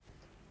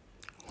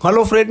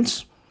Hello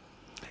friends,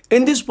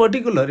 in this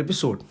particular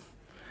episode,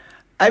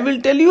 I will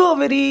tell you a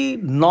very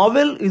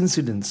novel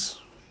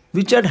incident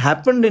which had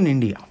happened in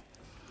India,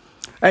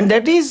 and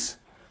that is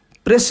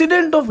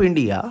President of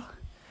India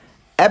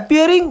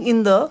appearing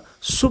in the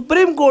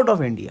Supreme Court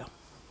of India.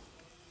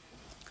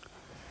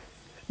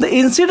 The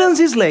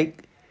incident is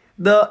like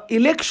the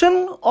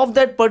election of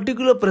that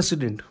particular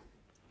president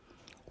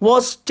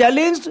was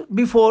challenged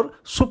before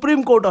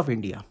Supreme Court of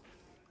India.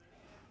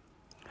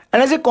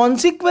 And as a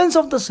consequence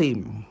of the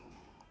same,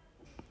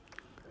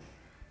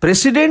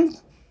 President,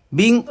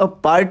 being a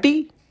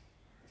party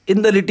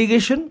in the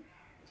litigation,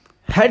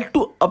 had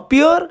to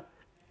appear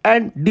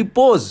and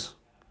depose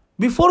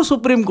before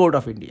Supreme Court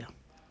of India.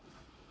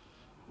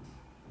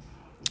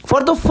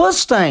 For the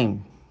first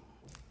time,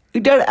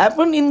 it had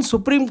happened in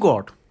Supreme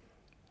Court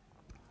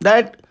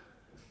that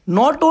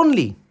not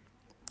only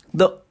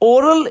the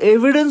oral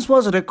evidence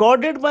was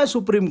recorded by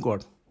Supreme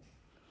Court,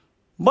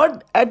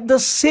 but at the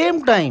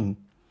same time,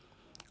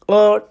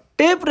 a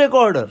tape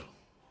recorder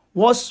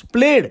was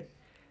played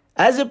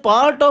as a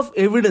part of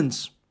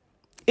evidence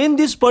in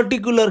this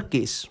particular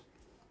case.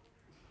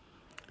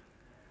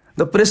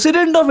 The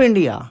President of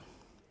India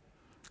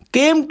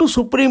came to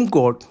Supreme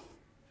Court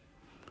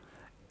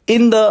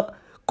in the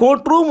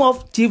courtroom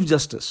of Chief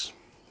Justice.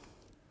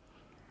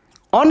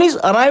 On his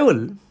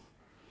arrival,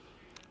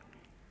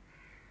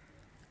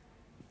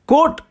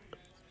 court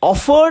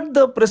offered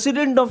the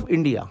President of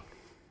India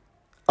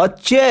a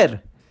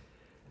chair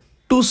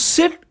to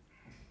sit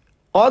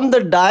on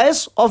the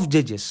dais of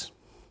judges.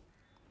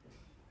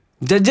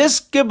 जजेस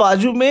के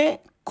बाजू में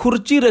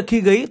खुर्ची रखी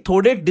गई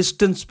थोड़े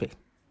distance पे.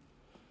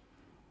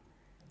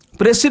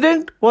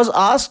 President was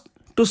asked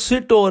to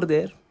sit over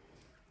there.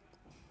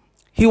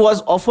 He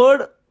was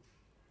offered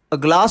a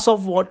glass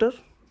of water.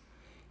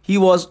 He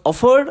was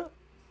offered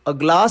a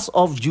glass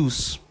of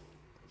juice.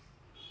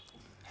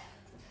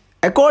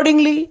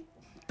 Accordingly,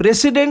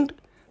 President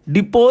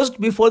deposed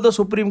before the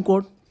Supreme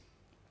Court.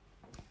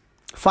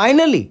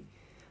 Finally,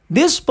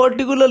 this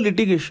particular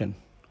litigation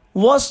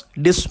was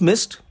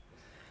dismissed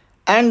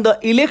and the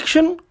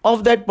election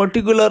of that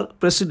particular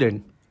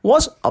president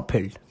was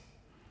upheld.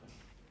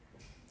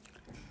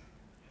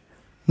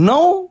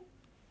 Now,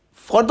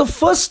 for the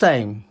first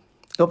time,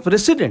 a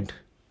president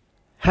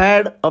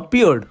had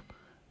appeared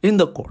in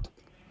the court.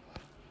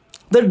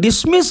 The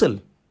dismissal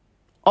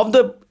of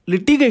the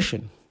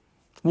litigation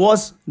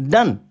was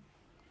done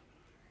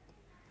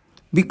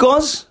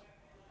because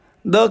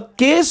the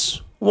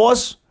case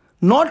was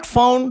not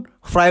found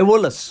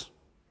frivolous,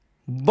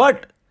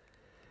 but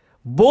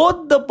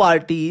both the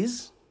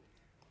parties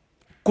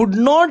could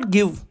not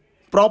give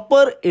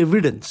proper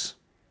evidence,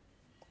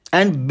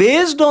 and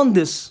based on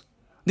this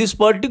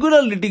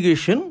particular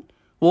litigation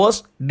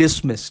was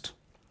dismissed.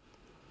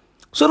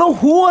 So now,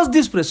 who was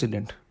this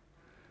president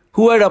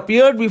who had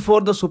appeared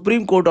before the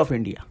Supreme Court of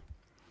India?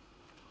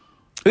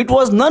 It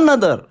was none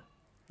other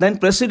than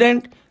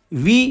President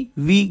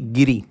V.V.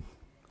 Giri,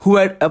 who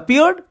had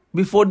appeared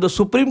before the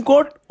Supreme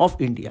Court of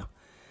India.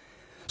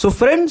 So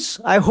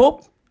friends, I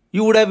hope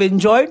you would have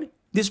enjoyed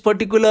this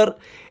particular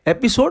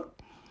episode.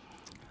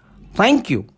 Thank you.